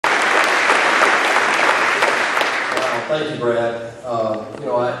Thank you, Brad. You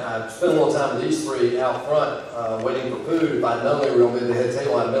know, I spent a little time with these three out front waiting for food. If I'd known they were going to be at the head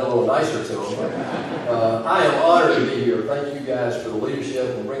table, I'd been a little nicer to them. But, I am honored to be here. Thank you guys for the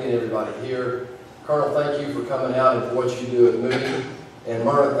leadership and bringing everybody here. Colonel, thank you for coming out and for what you do at Moody. And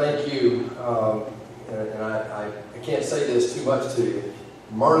Myrna, thank you. And I can't say this too much to you.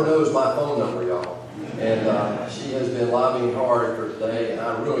 Myrna knows my phone number, y'all. And she has been lobbying hard for today, and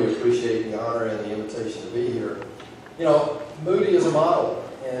I really appreciate the honor and the invitation to be here. You know, Moody is a model,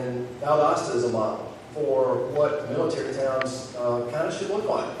 and Valdosta is a model for what military towns kind of should look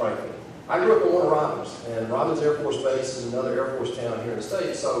like, frankly. I grew up in Warner Robins, and Robins Air Force Base is another Air Force town here in the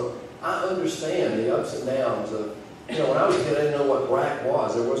state, so I understand the ups and downs of, you know, when I was a kid, I didn't know what BRAC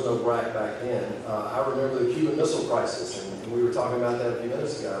was. There was no BRAC back then. I remember the Cuban Missile Crisis, and we were talking about that a few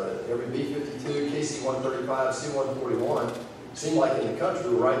minutes ago, that every B-52, KC-135, C-141 seemed like in the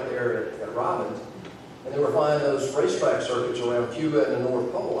country were right there at Robins. And they were flying those racetrack circuits around Cuba and the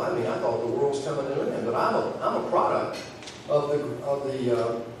North Pole. I mean, I thought the world was coming to an end. But I'm a product of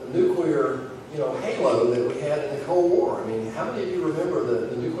the nuclear, you know, halo that we had in the Cold War. I mean, how many of you remember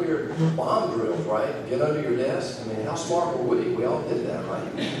the nuclear bomb drills, right? Get under your desk. I mean, how smart were we? We all did that, right?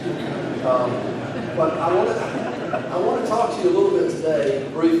 But I want to talk to you a little bit today,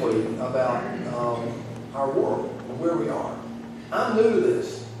 briefly, about our world and where we are. I'm new to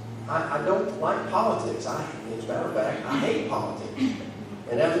this. I don't like politics. As a matter of fact, I hate politics.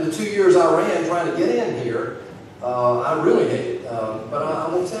 And after the 2 years I ran trying to get in here, I really hate it. But I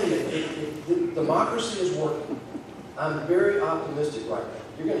will tell you, democracy is working. I'm very optimistic right now.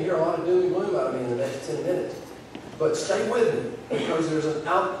 You're going to hear a lot of doom and gloom out of me in the next 10 minutes. But stay with me, because there's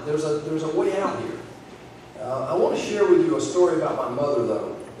a way out here. I want to share with you a story about my mother,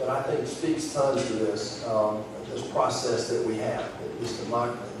 though, that I think speaks tons to this process that we have, this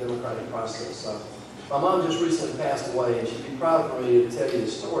democratic process. My mom just recently passed away, and she'd be proud for me to tell you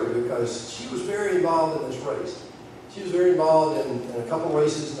this story because she was very involved in this race. She was very involved in a couple of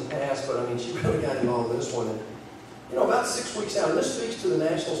races in the past, but I mean, she really got involved in this one. And, you know, about 6 weeks out, and this speaks to the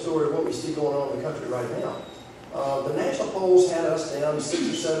national story of what we see going on in the country right now. The national polls had us down 6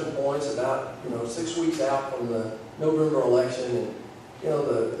 or 7 points about, 6 weeks out from the November election. And, you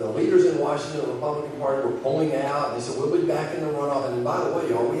know, the leaders in Washington, the Republican Party, were pulling out. They said, we'll be back in the runoff. And by the way,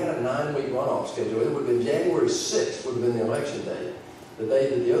 y'all, we had a 9-week runoff schedule. It would have been January 6th would have been the election day, the day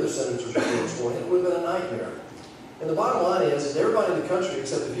that the other senators were sworn in. It would have been a nightmare. And the bottom line is everybody in the country,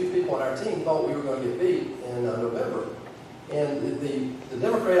 except a few people on our team, thought we were going to get beat in November. And the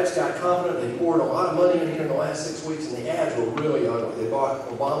Democrats got confident. They poured a lot of money in here in the last 6 weeks, and the ads were really ugly. They bought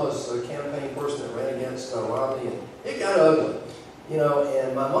Obama's campaign person that ran against Romney, and it got ugly. You know,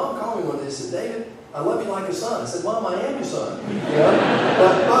 and my mom called me one day and said, David, I love you like a son. I said, Mom, I am your son. You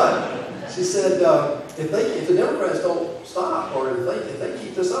know? But she said, if the Democrats don't stop, or if they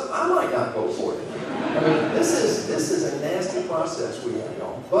keep this up, I might not vote for it. I mean, this is a nasty process we have,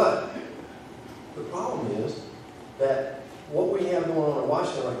 y'all. But the problem is that what we have going on in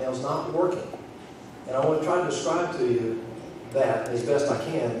Washington right now is not working. And I want to try to describe to you that as best I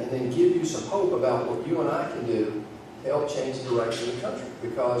can, and then give you some hope about what you and I can do to help change the direction of the country.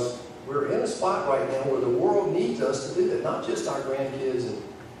 Because we're in a spot right now where the world needs us to do that, not just our grandkids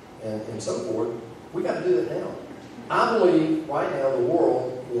and so forth. We got to do that now. I believe right now the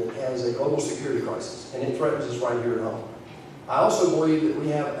world has a global security crisis, and it threatens us right here at home. I also believe that we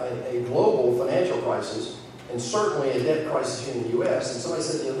have a global financial crisis, and certainly a debt crisis here in the U.S. And somebody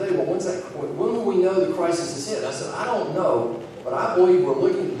said the other day, well, when will we know the crisis is hit? I said, I don't know, but I believe we're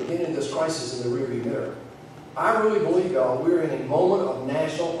looking at the beginning of this crisis in the rearview mirror. I really believe, y'all, we're in a moment of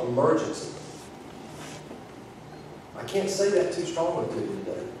national emergency. I can't say that too strongly to you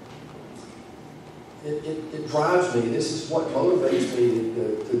today. It drives me. This is what motivates me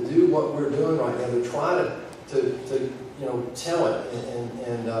to do what we're doing right now, to try to tell it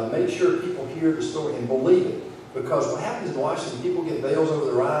and make sure people hear the story and believe it. Because what happens in Washington, people get veils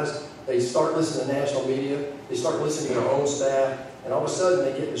over their eyes. They start listening to national media. They start listening to their own staff. And all of a sudden,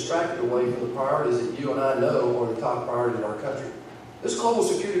 they get distracted away from the priorities that you and I know are the top priorities in our country. This global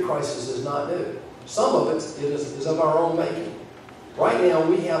security crisis is not new. Some of it is of our own making. Right now,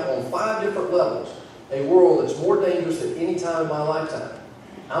 we have on 5 different levels a world that's more dangerous than any time in my lifetime.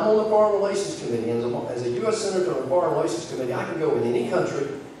 I'm on the Foreign Relations Committee, and as a U.S. Senator on the Foreign Relations Committee, I can go in any country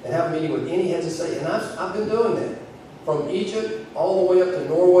and have a meeting with any heads of state, and I've been doing that. From Egypt all the way up to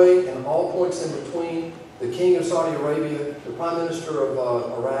Norway and all points in between, the King of Saudi Arabia, the Prime Minister of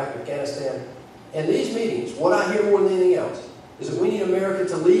Iraq, Afghanistan. And these meetings, what I hear more than anything else, is that we need America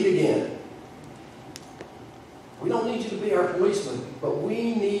to lead again. We don't need you to be our policeman, but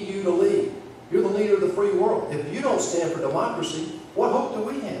we need you to lead. You're the leader of the free world. world. If you don't stand for democracy, what hope do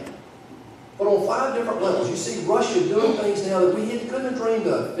we have? But on 5 different levels, you see Russia doing things now that we couldn't have dreamed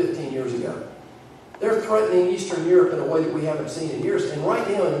of 15 years ago. They're threatening Eastern Europe in a way that we haven't seen in years. And right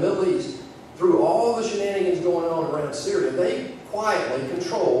now in the Middle East, through all the shenanigans going on around Syria, they quietly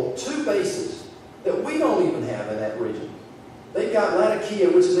control 2 bases that we don't even have in that region. They've got Latakia,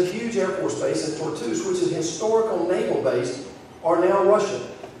 which is a huge Air Force base, and Tartus, which is a historical naval base, are now Russian.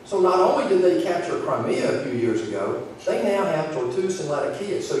 So not only did they capture Crimea a few years ago, they now have Tartus and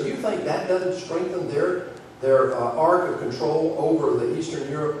Latakia. So you think that doesn't strengthen their arc of control over the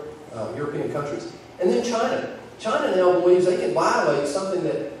Eastern European countries? And then China. China now believes they can violate something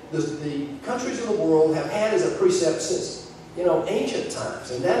that the countries of the world have had as a precept since, ancient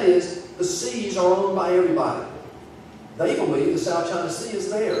times, and that is the seas are owned by everybody. They believe the South China Sea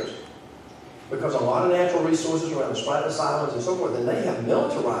is theirs because a lot of natural resources around the Spratlys Islands and so forth, and they have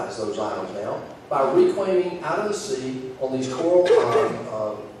militarized those islands now by reclaiming out of the sea on these coral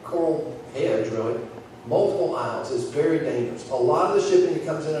heads, really, multiple islands. It's very dangerous. A lot of the shipping that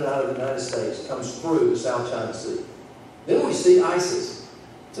comes in and out of the United States comes through the South China Sea. Then we see ISIS,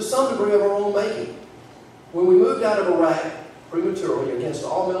 to some degree of our own making. When we moved out of Iraq prematurely against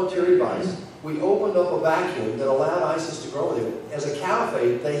all military advice, we opened up a vacuum that allowed ISIS to grow there. As a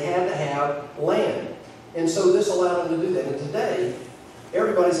caliphate, they had to have land. And so this allowed them to do that. And today,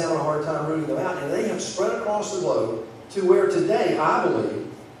 everybody's having a hard time rooting them out. And they have spread across the globe to where today, I believe,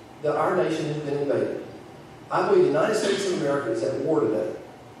 that our nation has been invaded. I believe the United States of America is at war today.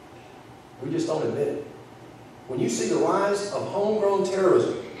 We just don't admit it. When you see the rise of homegrown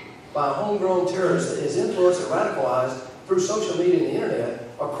terrorism by a homegrown terrorist that is influenced and radicalized through social media and the internet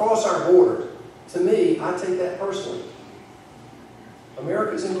across our borders, to me, I take that personally.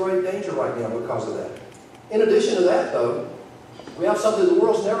 America's in great danger right now because of that. In addition to that, though, we have something the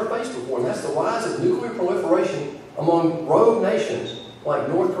world's never faced before, and that's the rise of nuclear proliferation among rogue nations like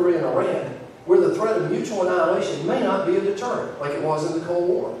North Korea and Iran, where the threat of mutual annihilation may not be a deterrent like it was in the Cold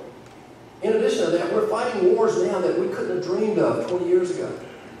War. In addition to that, we're fighting wars now that we couldn't have dreamed of 20 years ago.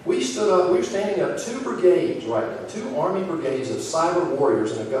 We're standing up 2 brigades right now, 2 Army brigades of cyber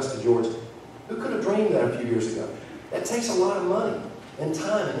warriors in Augusta, Georgia. Who could have dreamed that a few years ago? That takes a lot of money and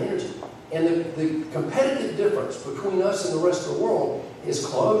time and energy. And the competitive difference between us and the rest of the world is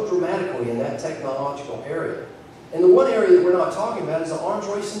closed dramatically in that technological area. And the one area that we're not talking about is the arms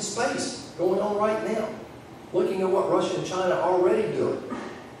race in space going on right now. Looking at what Russia and China are already doing.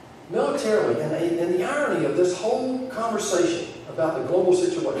 Militarily, and the irony of this whole conversation about the global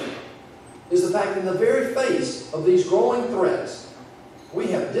situation is the fact that in the very face of these growing threats, we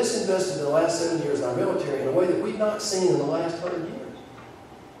have disinvested in the last 7 years in our military in a way that we've not seen in the last 100 years.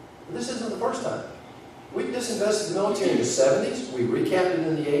 This isn't the first time. We've disinvested in the military in the 70s, we recapped it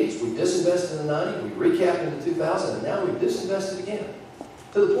in the 80s, we disinvested in the 90s, we recapped it in the 2000s, and now we've disinvested again.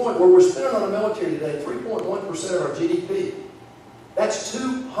 To the point where we're spending on the military today 3.1% of our GDP. That's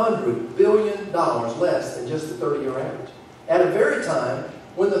 $200 billion less than just the 30-year average. At a very time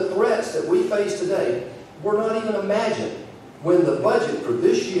when the threats that we face today were not even imagined when the budget for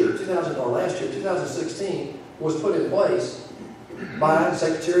this year, 2016, was put in place by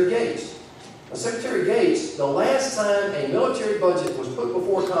Secretary Gates. Now, Secretary Gates, the last time a military budget was put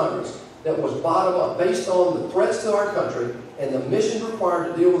before Congress that was bottom-up, based on the threats to our country and the mission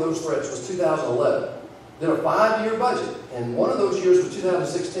required to deal with those threats, was 2011. Did a 5-year budget, and one of those years was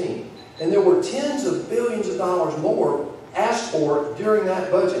 2016. And there were tens of billions of dollars more asked for during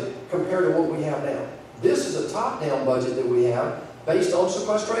that budget compared to what we have now. This is a top-down budget that we have based on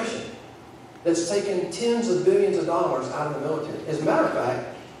sequestration that's taken tens of billions of dollars out of the military. As a matter of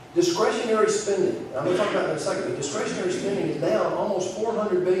fact, discretionary spending, and I'm going to talk about that in a second, but discretionary spending is down almost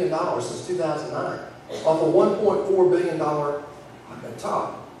 $400 billion since 2009, off a $1.4 billion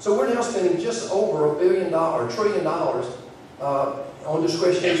top. So we're now spending just over $1 trillion on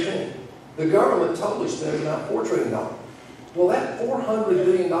discretionary spending. The government totally spends about $4 trillion. Well, that $400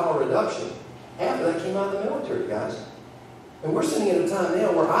 billion reduction, half of that came out of the military, guys. And we're sitting at a time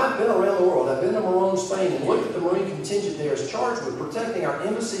now where I've been around the world. I've been to Morone, Spain, and looked at the Marine contingent there is charged with protecting our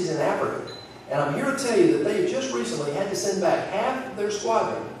embassies in Africa. And I'm here to tell you that they've just recently had to send back half of their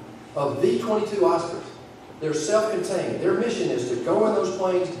squadron of V-22 Oscars. They're self-contained. Their mission is to go in those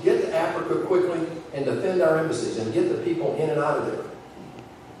planes, get to Africa quickly, and defend our embassies and get the people in and out of there.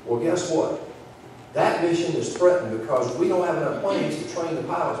 Well, guess what? That mission is threatened because we don't have enough planes to train the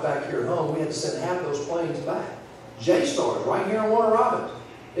pilots back here at home. We had to send half those planes back. J-Stars, right here in Warner Robins,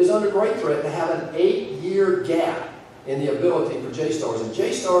 is under great threat to have an 8-year gap in the ability for J-Stars. And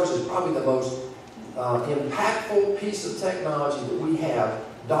J-Stars is probably the most impactful piece of technology that we have,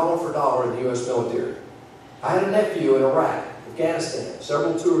 dollar for dollar, in the U.S. military. I had a nephew in Iraq, Afghanistan,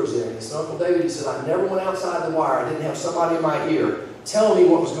 several tours there. And he said, Uncle David, he said, I never went outside the wire. I didn't have somebody in my ear telling me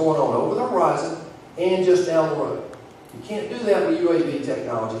what was going on over the horizon and just down the road. You can't do that with UAV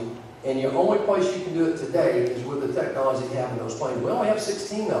technology, and the only place you can do it today is with the technology you have in those planes. We only have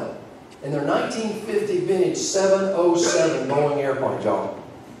 16 of them. And they're 1950 vintage 707 Boeing airplanes, y'all,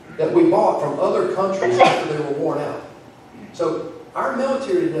 that we bought from other countries after they were worn out. So our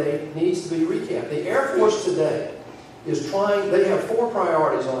military today needs to be recapped. The Air Force today is trying, they have 4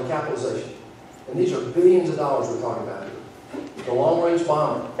 priorities on the capitalization. And these are billions of dollars we're talking about here. The long-range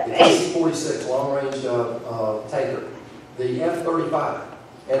bomber, the DC-46 long-range tanker, the F-35,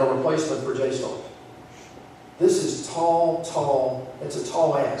 and a replacement for JSTARS. This is tall, it's a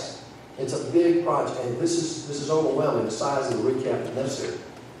tall ask. It's a big project, and this is overwhelming, the size of the recap that's necessary.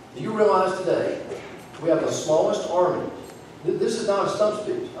 Do you realize today we have the smallest army? This is not a stump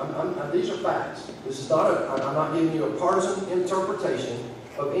speech. These are facts. This is not I'm not giving you a partisan interpretation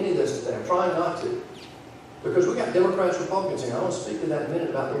of any of this today. I'm trying not to. Because we got Democrats, Republicans here. I want to speak to that in a minute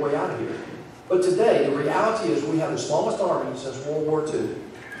about the way out of here. But today, the reality is we have the smallest army since World War II,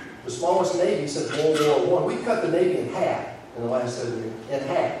 the smallest Navy since World War I. We cut the Navy in half in the last 7 years. In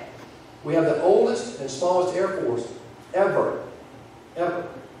half. We have the oldest and smallest Air Force ever. Ever.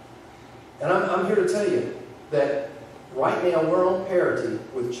 And I'm here to tell you that right now we're on parity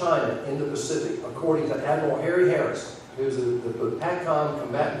with China in the Pacific, according to Admiral Harry Harris, who's the PACOM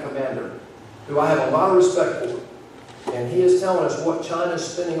combatant commander, who I have a lot of respect for. And he is telling us what China's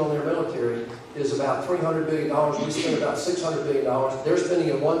spending on their military is about $300 billion. We spend about $600 billion. They're spending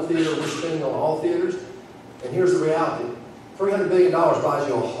in one theater, we're spending on all theaters. And here's the reality. $300 billion buys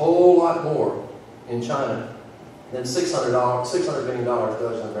you a whole lot more in China than $600 billion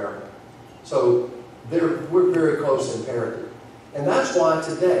does in America. So we're very close in parity. And that's why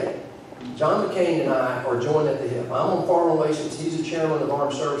today, John McCain and I are joined at the hip. I'm on foreign relations, he's the chairman of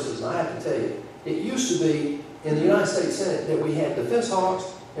armed services, and I have to tell you, it used to be in the United States Senate that we had defense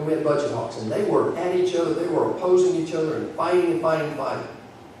hawks and we had budget hawks, and they were at each other, they were opposing each other and fighting and fighting and fighting.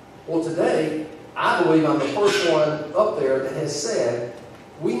 Well, today, I believe I'm the first one up there that has said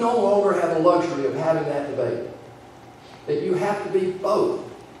we no longer have the luxury of having that debate. That you have to be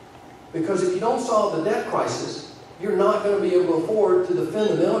both. Because if you don't solve the debt crisis, you're not going to be able to afford to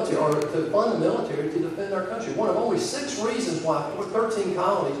defend the military or to fund the military to defend our country. One of only 6 reasons why 13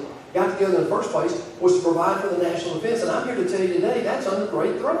 colonies got together in the first place was to provide for the national defense. And I'm here to tell you today that's under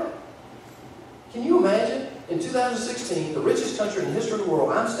great threat. Can you imagine? In 2016, the richest country in the history of the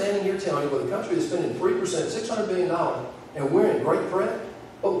world, I'm standing here telling you with a country that's spending 3%, $600 billion, and we're in great threat?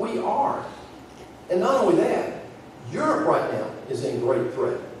 But we are. And not only that, Europe right now is in great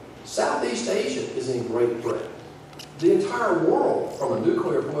threat. Southeast Asia is in great threat. The entire world, from a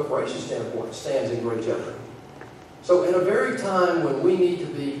nuclear proliferation standpoint, stands in great jeopardy. So at a very time when we need to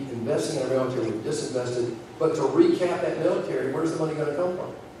be investing in our military, we've disinvested, but to recap that military, where's the money going to come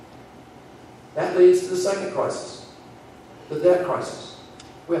from? That leads to the second crisis, the debt crisis.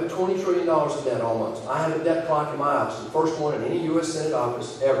 We have $20 trillion of debt almost. I have a debt clock in my office, the first one in any U.S. Senate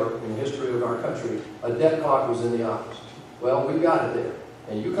office ever in the history of our country. A debt clock was in the office. Well, we've got it there.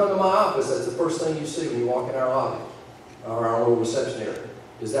 And you come to my office, that's the first thing you see when you walk in our lobby, or our little reception area,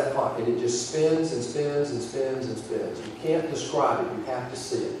 is that clock. And it just spins and spins and spins and spins. You can't describe it, you have to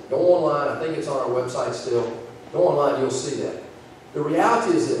see it. Go online, I think it's on our website still. Go online, you'll see that. The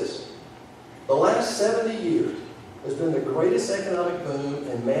reality is this. The last 70 years has been the greatest economic boom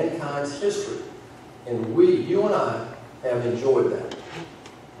in mankind's history. And we, you and I, have enjoyed that.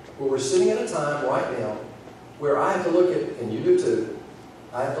 But we're sitting at a time right now where I have to look at, and you do too,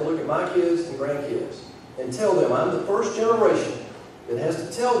 I have to look at my kids and grandkids and tell them I'm the first generation that has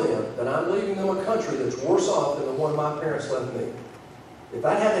to tell them that I'm leaving them a country that's worse off than the one my parents left me. If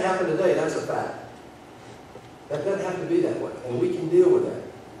that had to happen today, that's a fact. That doesn't have to be that way, and we can deal with that.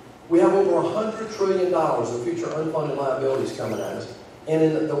 We have over $100 trillion of future unfunded liabilities coming at us.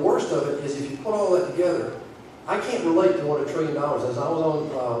 And the worst of it is if you put all that together, I can't relate to what $1 trillion is. I was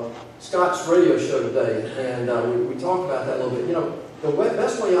on Scott's radio show today, and we talked about that a little bit. You know, the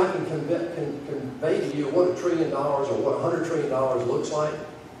best way I can convey to you what $1 trillion or what $100 trillion looks like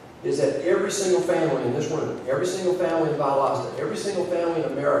is that every single family in this room, every single family in Valdosta, every single family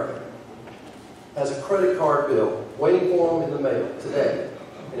in America has a credit card bill waiting for them in the mail today.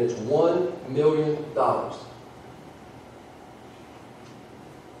 And it's $1 million. Not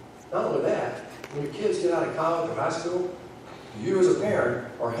only that, when your kids get out of college or high school, you as a parent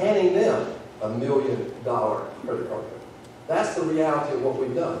are handing them $1 million credit card bill. That's the reality of what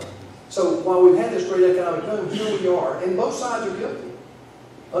we've done. So while we've had this great economic boom, here we are, and both sides are guilty.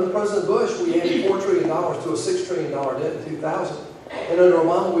 Under President Bush, we added $4 trillion to a $6 trillion debt in 2000. And under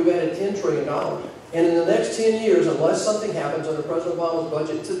Obama, we've added $10 trillion. And in the next 10 years, unless something happens under President Obama's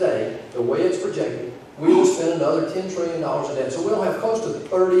budget today, the way it's projected, we will spend another $10 trillion in debt. So we'll have close to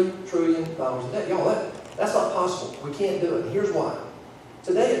 $30 trillion in debt. Y'all, that's not possible. We can't do it. And here's why.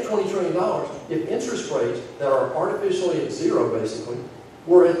 Today at $20 trillion, if interest rates that are artificially at zero, basically,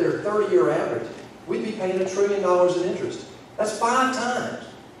 were at their 30-year average, we'd be paying $1 trillion in interest. That's 5 times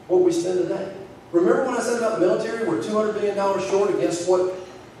what we spend today. Remember when I said about the military, we're $200 billion short against what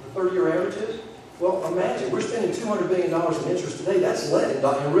the 30-year average is? Well, imagine, we're spending $200 billion in interest today. That's less,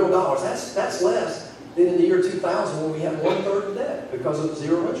 in real dollars, that's less than in the year 2000 when we had 1/3 of debt because of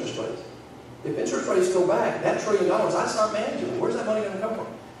zero interest rates. If interest rates go back, that $1 trillion, that's not manageable. Where's that money going to come from?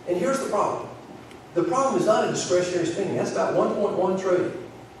 And here's the problem. The problem is not in discretionary spending. That's about $1.1 trillion.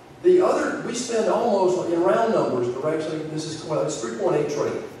 The other, we spend almost, in round numbers, directionally, it's $3.8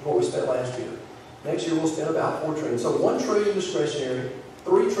 trillion, what we spent last year. Next year we'll spend about $4 trillion. So $1 trillion discretionary,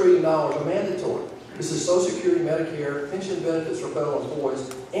 $3 trillion are mandatory. This is Social Security, Medicare, pension benefits for federal employees,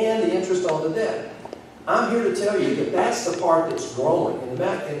 and the interest on the debt. I'm here to tell you that that's the part that's growing. In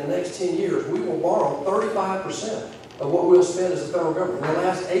the next 10 years, we will borrow 35% of what we'll spend as a federal government. In the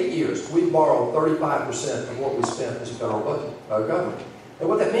last 8 years, we've borrowed 35% of what we spent as a federal government. And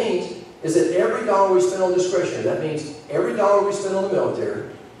what that means is that every dollar we spend on discretionary, that means every dollar we spend on the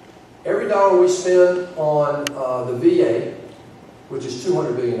military, every dollar we spend on the VA, which is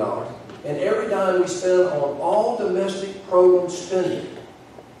 $200 billion, and every dime we spend on all domestic program spending,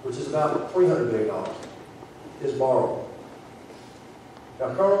 which is about $300 billion, is borrowed.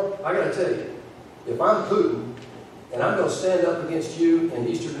 Now, Colonel, I got to tell you, if I'm Putin and I'm going to stand up against you in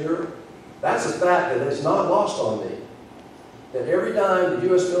Eastern Europe, that's a fact that is not lost on me. That every dime the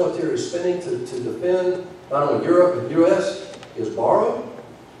U.S. military is spending to defend not only Europe and the U.S. is borrowed.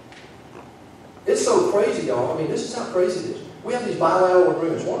 It's so crazy, y'all. I mean, this is how crazy it is. We have these bilateral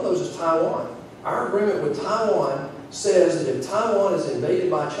agreements. One of those is Taiwan. Our agreement with Taiwan says that if Taiwan is invaded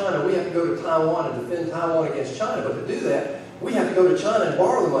by China, we have to go to Taiwan and defend Taiwan against China. But to do that, we have to go to China and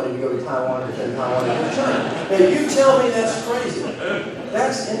borrow the money to go to Taiwan and defend Taiwan against China. Now, you tell me that's crazy.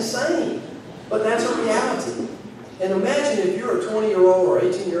 That's insane. But that's a reality. And imagine if you're a 20-year-old or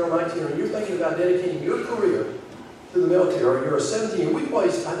 18-year-old, 19-year-old, and you're thinking about dedicating your career to the military, or you're a 17-year-old.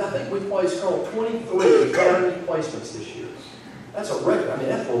 I think we placed, Colonel, 23 academy placements this year. That's a record. I mean,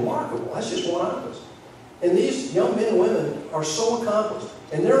 that's remarkable. That's just one of us. And these young men and women are so accomplished.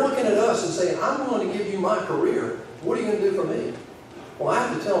 And they're looking at us and saying, I'm going to give you my career. What are you going to do for me? Well, I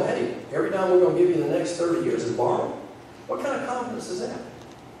have to tell them, hey, every time we're going to give you the next 30 years is borrowed. What kind of confidence is that?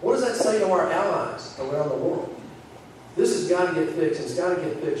 What does that say to our allies around the world? This has got to get fixed. It's got to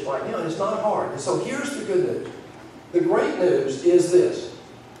get fixed right now. And it's not hard. And so here's the good news. The great news is this.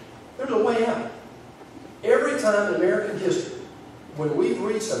 There's a way out. Every time in American history, when we've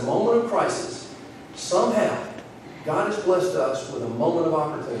reached a moment of crisis, somehow God has blessed us with a moment of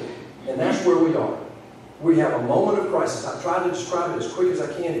opportunity. And that's where we are. We have a moment of crisis. I've tried to describe it as quick as I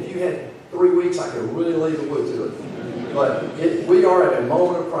can. If you had 3 weeks, I could really lay the wood to it. But we are at a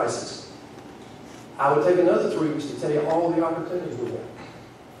moment of crisis. I would take another 3 weeks to tell you all the opportunities we have.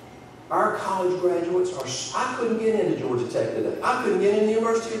 Our college graduates I couldn't get into Georgia Tech today. I couldn't get into the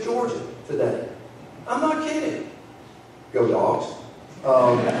University of Georgia today. I'm not kidding. Go Dogs.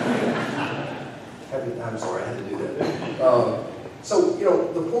 I'm sorry, I had to do that. So, you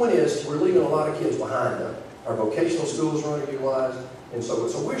know, the point is, we're leaving a lot of kids behind. Our vocational schools are underutilized, and so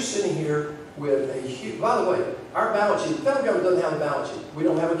we're sitting here with a huge, by the way, our balance sheet, the federal government doesn't have a balance sheet. We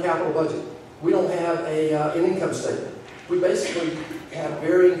don't have a capital budget. We don't have an income statement. We basically have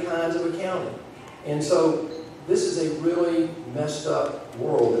varying kinds of accounting. And so this is a really messed up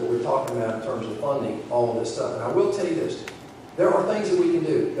world that we're talking about in terms of funding all of this stuff. And I will tell you this. There are things that we can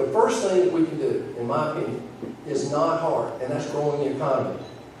do. The first thing that we can do, in my opinion, is not hard, and that's growing the economy.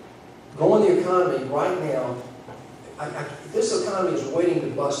 Growing the economy right now, this economy is waiting to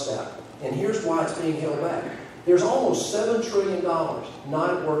bust out. And here's why it's being held back. There's almost $7 trillion not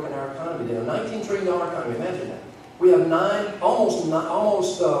at work in our economy. Now, $19 trillion economy, imagine that. We have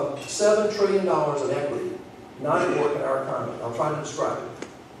almost $7 trillion of equity not at work in our economy. I'll try to describe it.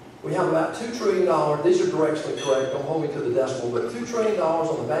 We have about $2 trillion, these are directionally correct, don't hold me to the decimal, but $2 trillion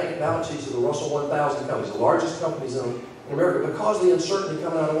on the bank balance sheets of the Russell 1000 companies, the largest companies in America, because of the uncertainty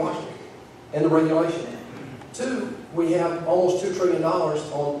coming out of Washington and the regulation. 2, we have almost $2 trillion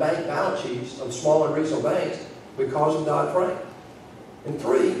on bank balance sheets of small and regional banks because of Dodd-Frank. And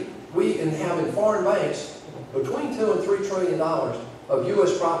 3, we have in foreign banks between $2 and $3 trillion of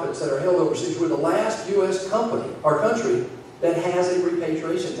U.S. profits that are held overseas. We're the last U.S. company, our country, that has a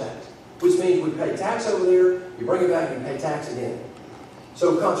repatriation tax, which means we pay tax over there, you bring it back, and you pay tax again.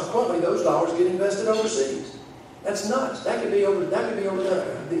 So consequently, those dollars get invested overseas. That's nuts. That could be over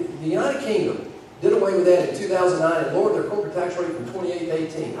there. The United Kingdom did away with that in 2009 and lowered their corporate tax rate from 28 to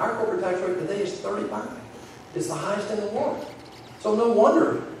 18. Our corporate tax rate today is 35. It's the highest in the world. So no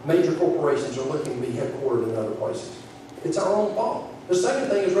wonder major corporations are looking to be headquartered in other places. It's our own fault. The second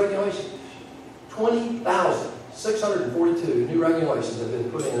thing is regulation. 20,642 new regulations have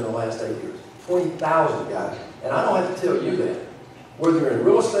been put in the last 8 years. 20,000, guys. And I don't have to tell you that. Whether you're in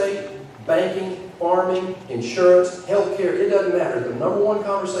real estate, banking, farming, insurance, healthcare, it doesn't matter. The number one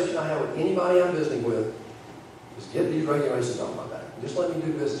conversation I have with anybody I'm visiting with is get these regulations on my back. Just let me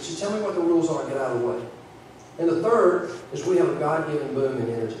do business. Just tell me what the rules are and get out of the way. And the third is we have a God-given boom in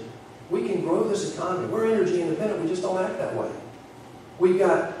energy. We can grow this economy. We're energy independent. We just don't act that way. We've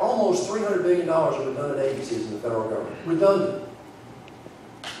got almost $300 billion of redundant agencies in the federal government. Redundant.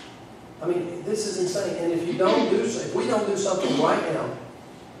 I mean, this is insane. And if we don't do something right now,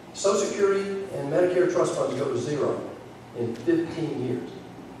 Social Security and Medicare trust funds go to zero in 15 years.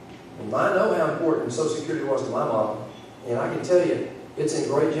 And I know how important Social Security was to my mom, and I can tell you, it's in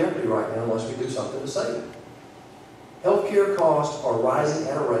great jeopardy right now unless we do something to save it. Healthcare costs are rising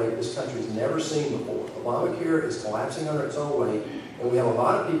at a rate this country's never seen before. Obamacare is collapsing under its own weight, and we have a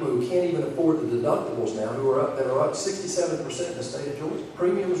lot of people who can't even afford the deductibles now that are up 67% in the state of Georgia.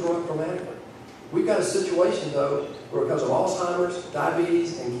 Premiums are up dramatically. We've got a situation, though, where because of Alzheimer's,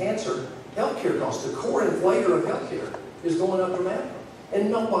 diabetes, and cancer, healthcare costs, the core inflator of healthcare, is going up dramatically. And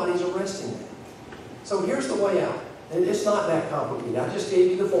nobody's arresting that. So here's the way out. And it's not that complicated. I just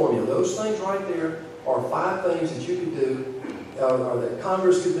gave you the formula. Those things right there are 5 things that you could do, or that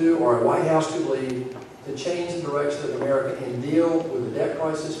Congress could do, or a White House could lead to change the direction of America and deal with the debt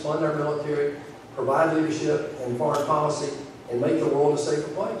crisis, fund our military, provide leadership and foreign policy, and make the world a safer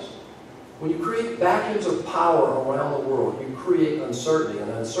place. When you create vacuums of power around the world, you create uncertainty, and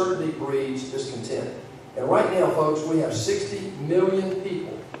uncertainty breeds discontent. And right now, folks, we have 60 million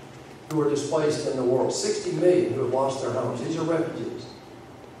people who are displaced in the world. 60 million who have lost their homes. These are refugees.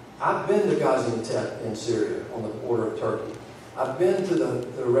 I've been to Gaziantep in Syria on the border of Turkey. I've been to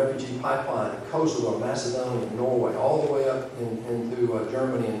the refugee pipeline in Kosovo, Macedonia, Norway, all the way up into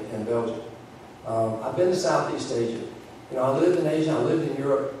Germany and Belgium. I've been to Southeast Asia. You know, I lived in Asia, I lived in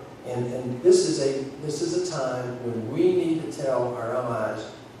Europe, and this is a time when we need to tell our allies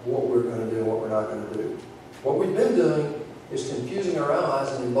what we're going to do and what we're not going to do. What we've been doing is confusing our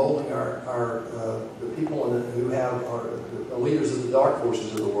allies and emboldening the people who have the leaders of the dark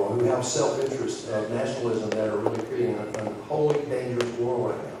forces of the world, who have self-interest, nationalism, that are really creating a wholly dangerous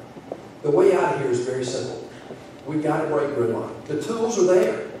war right now. The way out of here is very simple. We've got to break gridlock. The tools are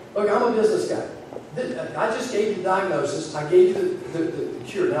there. Look, I'm a business guy. I just gave you the diagnosis. I gave you the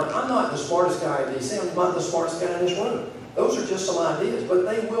cure. Now, I'm not the smartest guy in D.C. I'm not the smartest guy in this room. Those are just some ideas, but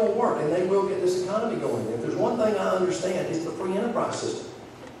they will work, and they will get this economy going. If there's one thing I understand, it's the free enterprise system.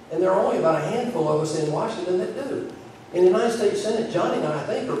 And there are only about a handful of us in Washington that do. In the United States Senate, Johnny and I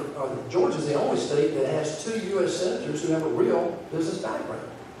think, Georgia's the only state that has 2 U.S. senators who have a real business background.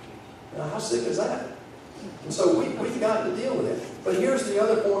 Now, how sick is that? And so we've got to deal with it. But here's the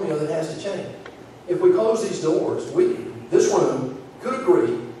other formula that has to change. If we close these doors, this room could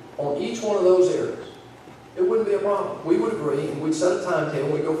agree on each one of those areas. It wouldn't be a problem. We would agree, and we'd set a timetable,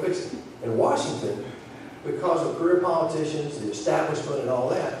 and we'd go fix it. In Washington, because of career politicians, the establishment, and all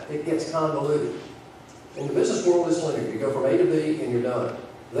that, it gets convoluted. In the business world, it's linear. You go from A to B, and you're done.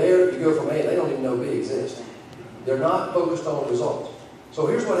 There, you go from A, and they don't even know B exists. They're not focused on results. So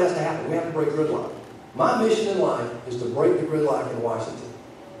here's what has to happen. We have to break gridlock. My mission in life is to break the gridlock in Washington.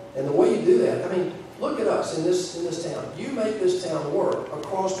 And the way you do that, I mean, look at us in this town. You make this town work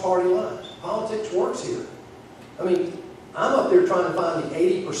across party lines. Politics works here. I mean, I'm up there trying to find the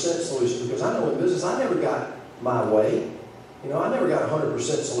 80% solution because I know in business I never got my way. You know, I never got 100%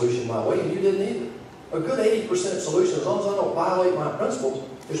 solution my way, and you didn't either. A good 80% solution, as long as I don't violate my principles,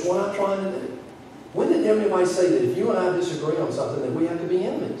 is what I'm trying to do. When did anybody say that if you and I disagree on something that we have to be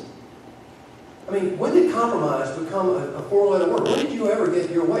enemies? I mean, when did compromise become a 4-letter word? When did you ever get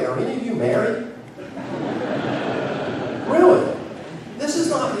your way? Are any of you married? Really? This is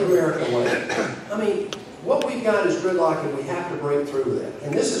not the American way. I mean, what we've got is gridlock, and we have to break through with it.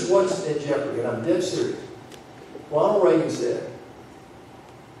 And this is what's at jeopardy, and I'm dead serious. Ronald Reagan said,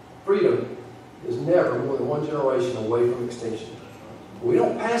 freedom is never more than one generation away from extinction. We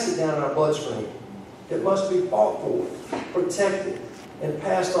don't pass it down in our bloodstream. It must be fought for, protected, and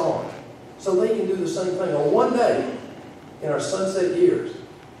passed on, so they can do the same thing. Or one day, in our sunset years,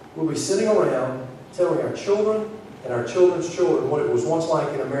 we'll be sitting around telling our children and our children's children what it was once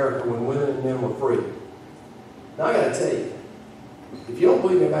like in America when women and men were free. Now I got to tell you, if you don't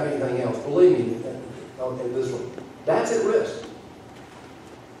believe me about anything else, believe me in this one. That's at risk.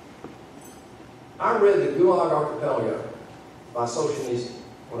 I read The Gulag Archipelago by Solzhenitsyn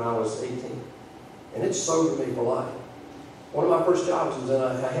when I was 18, and it sobered me for life. One of my first jobs was in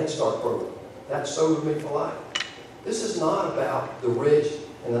a Head Start program. That sobered me for life. This is not about the rich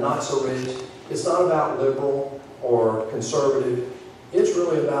and the not so rich. It's not about liberal or conservative. It's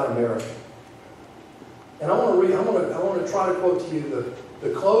really about America. And I want to try to quote to you the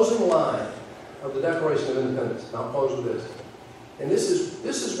closing line of the Declaration of Independence. And I'll close with this. And this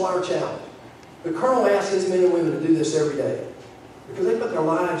is our challenge. The Colonel asked his men and women to do this every day because they put their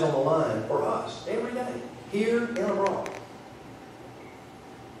lives on the line for us every day, here and abroad.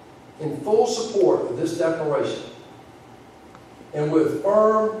 In full support of this declaration and with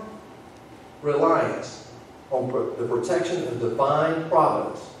firm reliance on the protection of divine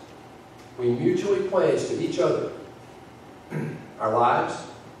providence, we mutually pledge to each other our lives,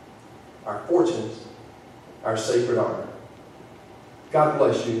 our fortunes, our sacred honor. God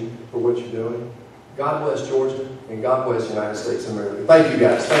bless you for what you're doing. God bless Georgia, and God bless the United States of America. Thank you,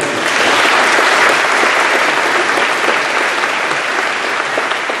 guys. Thank you.